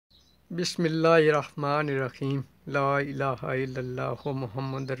बिस्मिल्लाहिर्रहमानिर्रहीम ला इलाहा इल्लल्लाहु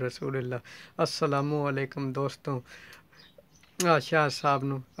मुहम्मद रसूलुल्लाह। अस्सलामु अलैकुम दोस्तों। शाह साहब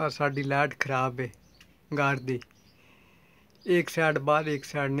नू साडी लाइट खराब है घर दी, एक साइड बाहर एक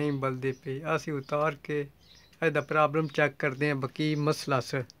साइड नहीं बलदी पई। असीं उतार के ਇਹਦਾ प्रॉब्लम चेक करते हैं, बाकी मसला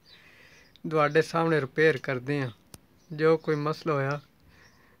स ਤੁਹਾਡੇ सामने रिपेयर करते हैं। जो कोई मसला होया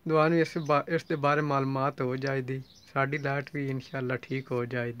दुआन इस दे बारे मालूमात हो जाएगी, साडी लाइट भी इंशाअल्लाह ठीक हो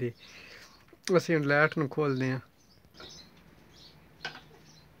जाएगी। ਅਸੀਂ ਹੁਣ ਲਾਈਟ ਨੂੰ ਖੋਲਦੇ ਹਾਂ।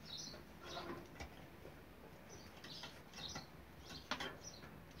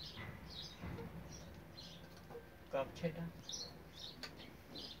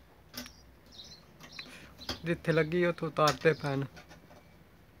 ਜਿੱਥੇ ਲੱਗੀ ਉੱਥੋਂ ਉਤਾਰਦੇ ਪੈਣ।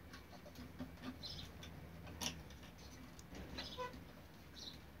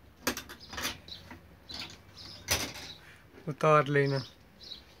 उतार लेना।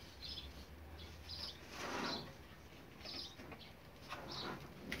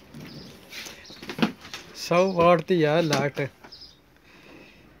 100 वाट की है लाइट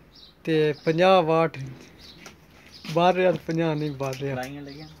ते 50 वाट बाहर रहा, 50 नहीं बाहर रहा।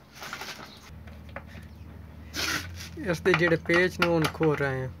 इसके जेड़े पेच ने उन खोल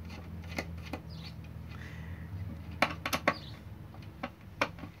रहे हैं।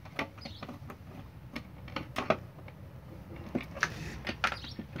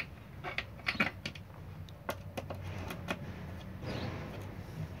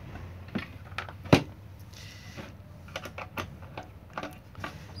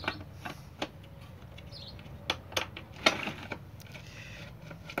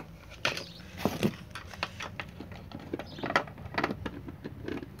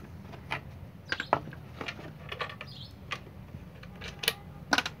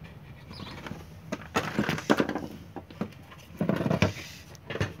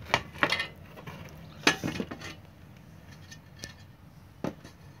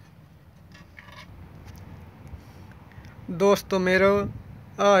 दोस्तों मेरा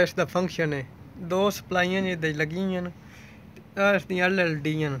इसका फंक्शन है, दो सप्लाइयां लगी हैं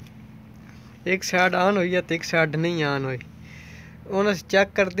LLD, एक साइड ऑन हुई है तो एक साइड नहीं ऑन हुई। हूँ अस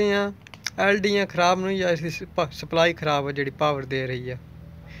चेक करते हैं LD खराब नहीं या इसकी सप्लाई खराब है जी पावर दे रही है।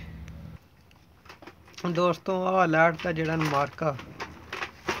 दोस्तों लाइट का जड़ा मार्का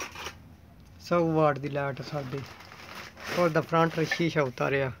 100 वाट की लाइट साड़ी और फ्रंट शीशा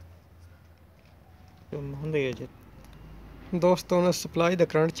उतारिया। दोस्तों ने सप्लाई का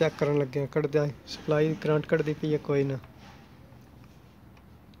करंट चेक करन लगे, कटदा सप्लाई करंट कटदी पई है कोई ना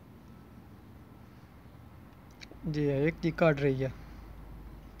जी है, एक जी कट रही है।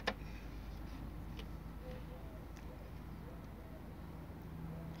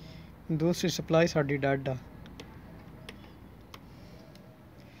 दूसरी सप्लाई साडी डेड आ।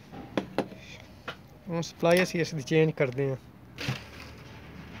 हम सप्लाई असी इसकी चेंज करते हैं,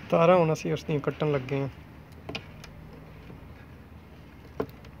 तारा हुण असी उसदी कट्टन लगे हैं।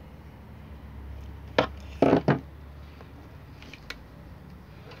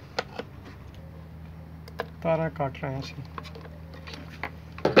 तारा कट रहे हैं असी,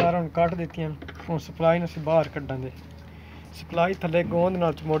 तारा हुण कट दित्तियां। हुण सप्लाई नूं असी बाहर कड्डां दे। सप्लाई थल्ले गोंद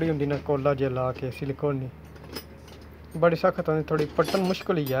नाल चमोड़ी हुंदी ना, कोला जिहा ला के सिलिकॉन बड़ी सख्त होंदी, थोड़ी पट्टन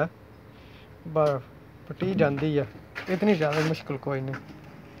मुश्किल ही है, पट्टी जाती है, इतनी ज़्यादा मुश्किल कोई नहीं।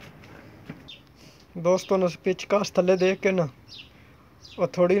 दोस्तों ने पिच कास थल्ले देख के ना और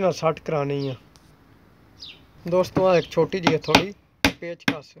थोड़ी ना सट करानी है। दोस्तों एक छोटी जी है थोड़ी पेच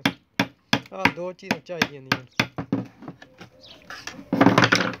कास, दो चीज़ें चाहिए।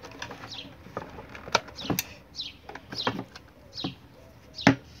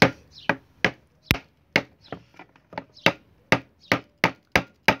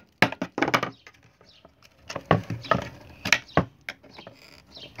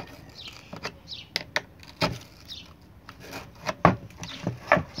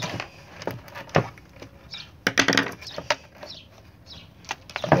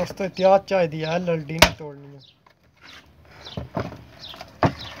 दोस्तों एहतियात चाहिए, LLD नहीं तोड़नी है।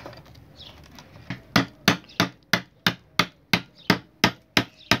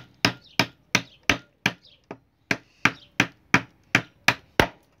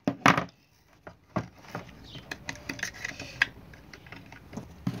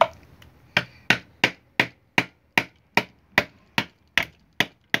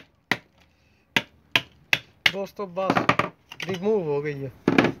 दोस्तों बस रिमूव हो गई है,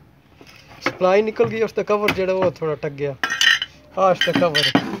 सप्लाई निकल गई, उसका कवर जो वो थोड़ा टक गया। इसका कवर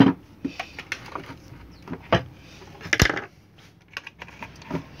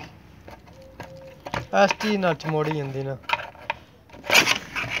इस चीज़ नाल चमोड़ी जाती ना।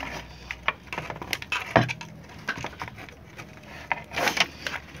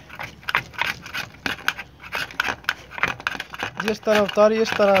 जिस तरह उतारी इस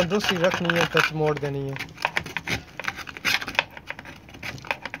तरह दूसरी रखनी है, टच मोड़ देनी है।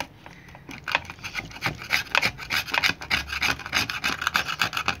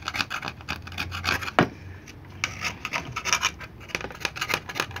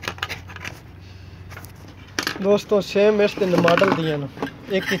 दोस्तों सेम इस दिन मॉडल दिया ना,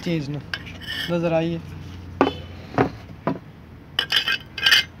 एक ही चीज़ ना नज़र आई है।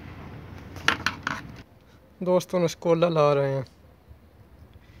 दोस्तों ने स्कोला ला रहे हैं,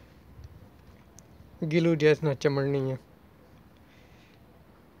 गिलू जैसा चमड़नी है।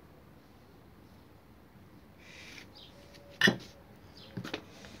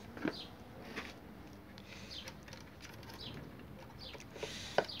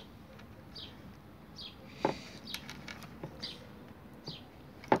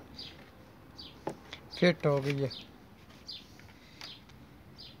 फिट हो गई है।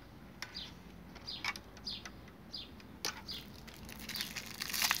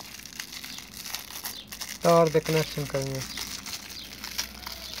 तार दे कनेक्शन करेंगे।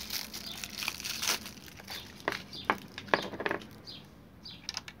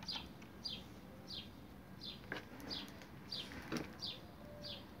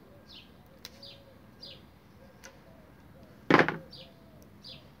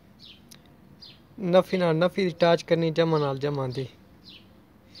 नफी नाल नफी अटैच करनी, जमा नाल जमा दी।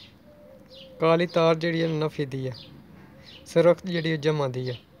 काली तार जी नफी दी है, सुरख जी जमा दी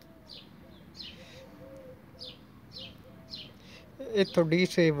है। इतों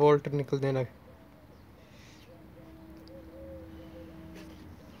DC वोल्ट निकलते हैं।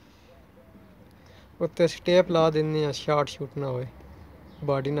 उत्ते स्टेप ला देने, शार्ट शूट ना होए,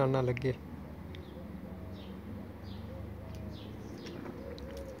 बॉडी ना लगे।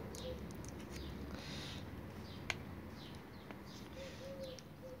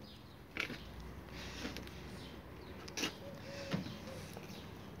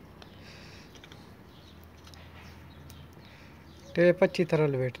 टेप अच्छी तरह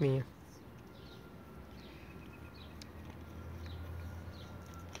लपेटनी है।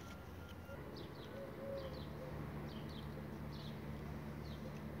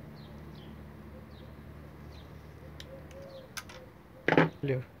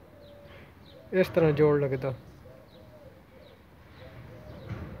 इस तरह जोड़ लगता।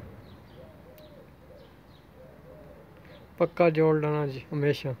 पक्का जोड़ लेना जी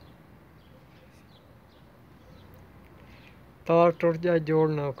हमेशा। तार टूट जाए जोड़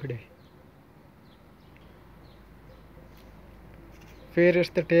ना उखड़े। फिर इस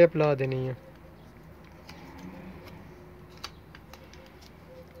ते टेप ला देनी है।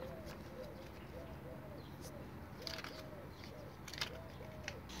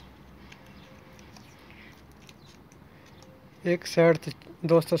 एक साइड तो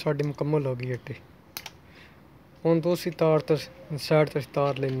दोस्तों साड़ी मुकम्मल हो गई अट्टी। हुण दूसरी तार तो साइड तो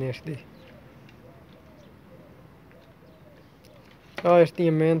तार लेने इसकी। इसकी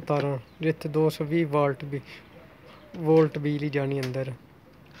मेन तारां जिथे 220 वोल्ट बिजली जानी अंदर।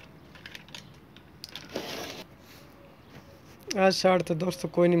 इस साइड तो दोस्तों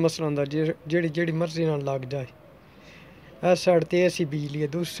कोई नहीं मसला होंदा, जेड़ी मर्जी नाल लग जाए। इस साइड तो AC बिजली है,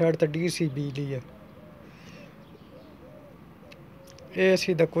 दूसरी साइड तो DC बिजली है।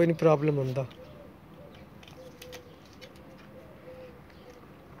 AC दा कोई नहीं प्रॉब्लम होंदा।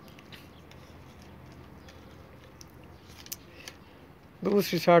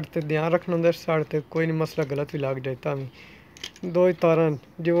 दूसरी साइड ते ध्यान रखना होंदा, इस साइड ते कोई नहीं मसला गलत भी लग जाए तां भी दो ही तारां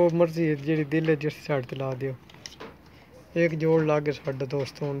जो मर्जी है जेड़ी दिल है जिस साइड ते ला दियो। एक जोड़ ला के साडा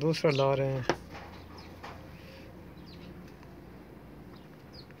दोस्तों हुण दूसरा ला रहे हैं।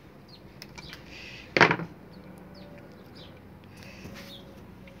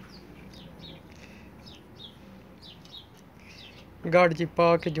 गाड़ जी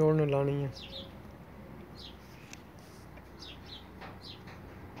पा के जोड़ने लानी है।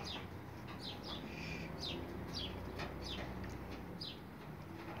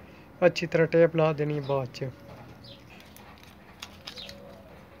 अच्छी तरह टेप ला देनी है बाद च।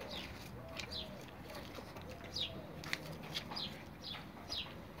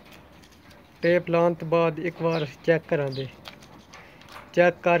 टेप लाने तो बाद एक बार चेक करांदे,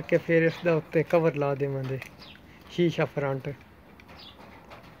 चेक करके फिर इसदा उत्ते कवर ला देवांदे, शीशा फ्रंट।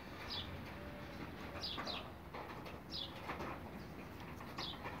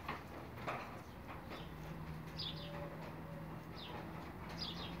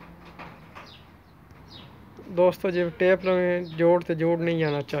 दोस्तों जब टेप लगे जोड़ तो जोड़ नहीं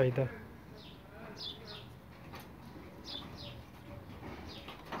आना चाहिए।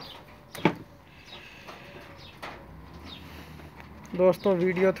 दोस्तों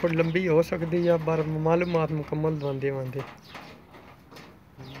वीडियो थोड़ी लंबी हो सकती है पर मालूमात मुकम्मल देवांदे।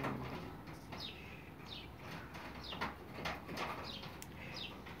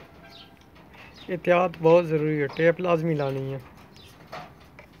 एहतियात बहुत ज़रूरी है, टेप लाजमी लानी है।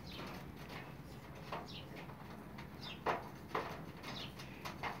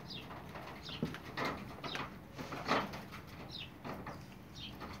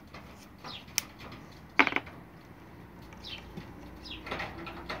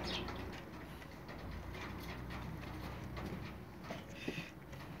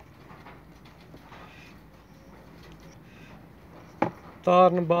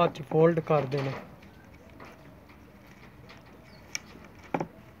 तार बाद च फोल्ड कर देना।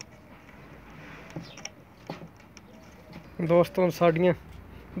 दोस्तों साड़ियाँ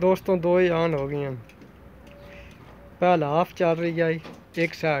दो ही ऑन हो गई। पहला हाफ चल रही है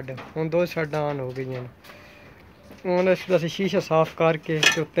एक साइड, हम दो साइडां ऑन हो गई हैं। ਹੁਣ ਅਸੀਂ शीशा साफ करके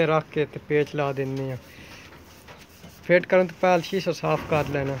ते उत्ते रख के ते पेच ला देने हैं। फिट करन तो पहले शीशा साफ कर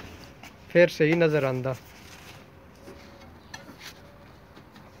लेना, फिर सही नज़र आंदा।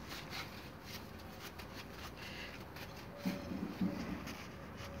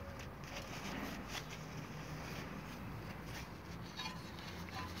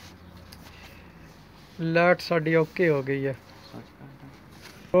 लाइट साड़ी ओके हो गई है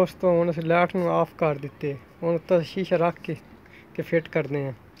दोस्तों। हम अस लाइट नूं ऑफ कर दिते, हम उत्ते शीशा रख के फिट करने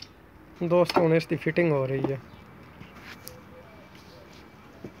हैं दोस्तों। हम इसकी फिटिंग हो रही है।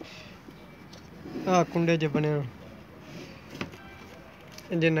 आ कुंडे जो बने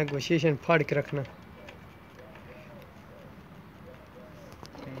जिन्हें को शीशे फाड़ के रखना,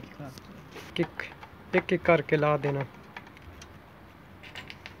 एक एक करके ला देना।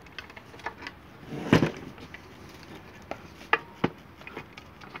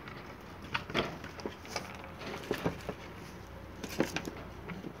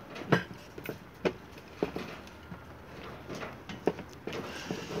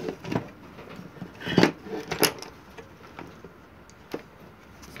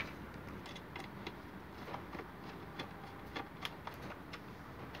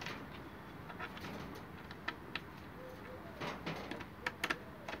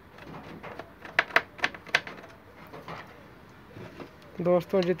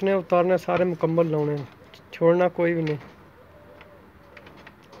 दोस्तों जितने उतारने सारे मुकम्मल लाने, छोड़ना कोई भी नहीं।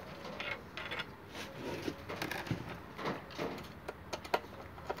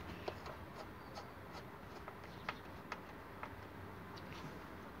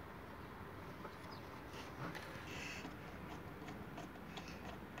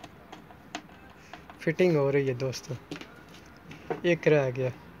 फिटिंग हो रही है दोस्तों, एक रह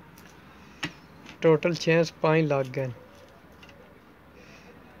गया। टोटल 6 स्पाइन लग गए।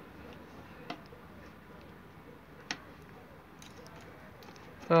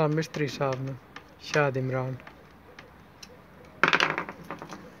 हाँ मिस्त्री साहब ने शाद इमरान।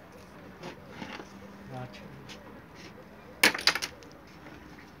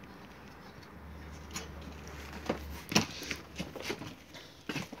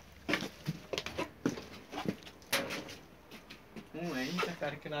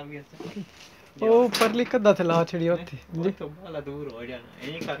 ਉਹ ਪਰਲੀ ਕੱਦਾ ਤੇ ਲਾ ਛੜੀ ਉੱਥੇ ਜੀ ਤੋਂ ਬਾਲਾ ਦੂਰ ਹੋ ਜਾਣਾ,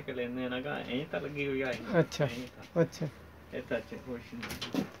 ਐਂ ਕਰਕੇ ਲੈਣੇ ਨਾ ਗਾ, ਐਂ ਤਾਂ ਲੱਗੀ ਹੋਈ ਆ। ਅੱਛਾ ਅੱਛਾ ਇਹ ਤਾਂ ਚ ਕੁਛ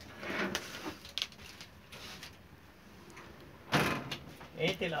ਨਹੀਂ,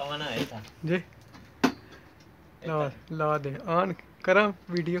 ਇਹ ਤੇ ਲਾਵਾਂ ਨਾ ਇਹ ਤਾਂ ਜੀ ਲਾ ਦੇ ਆਨ ਕਰਾਂ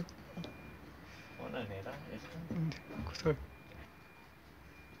ਵੀਡੀਓ ਉਹਨਾਂ ਨੇ ਨਾ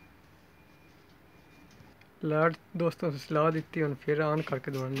लाइट दोस्तों से सलाह दी हूँ, फिर ऑन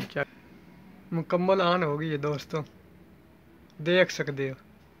करके दोबारा चेक। मुकम्मल ऑन हो गई है दोस्तों, देख सकते हो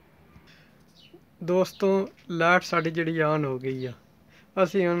दोस्तों। लाइट साड़ी जी ऑन हो गई है।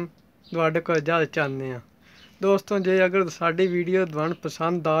 असी हम तुहाडे कोल इजाज़त चाहते हैं दोस्तों, जे अगर साड़ी वीडियो तुहानू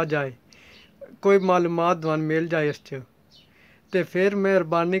पसंद आ जाए, कोई मालूमात तुहानू मिल जाए इस च, तो फिर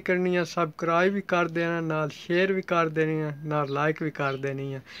मेहरबानी करनी है सबसक्राइब भी कर देना, नाल शेयर भी कर देनी है, नाल लाइक भी कर देनी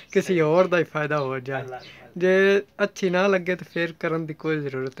है, किसी और का ही फायदा हो जाए। जे अच्छी ना लगे तो फिर करने की कोई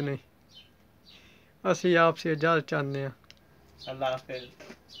ज़रूरत नहीं। असी आपसे इजाज़त चाहते हैं। अल्लाह हाफ़िज़।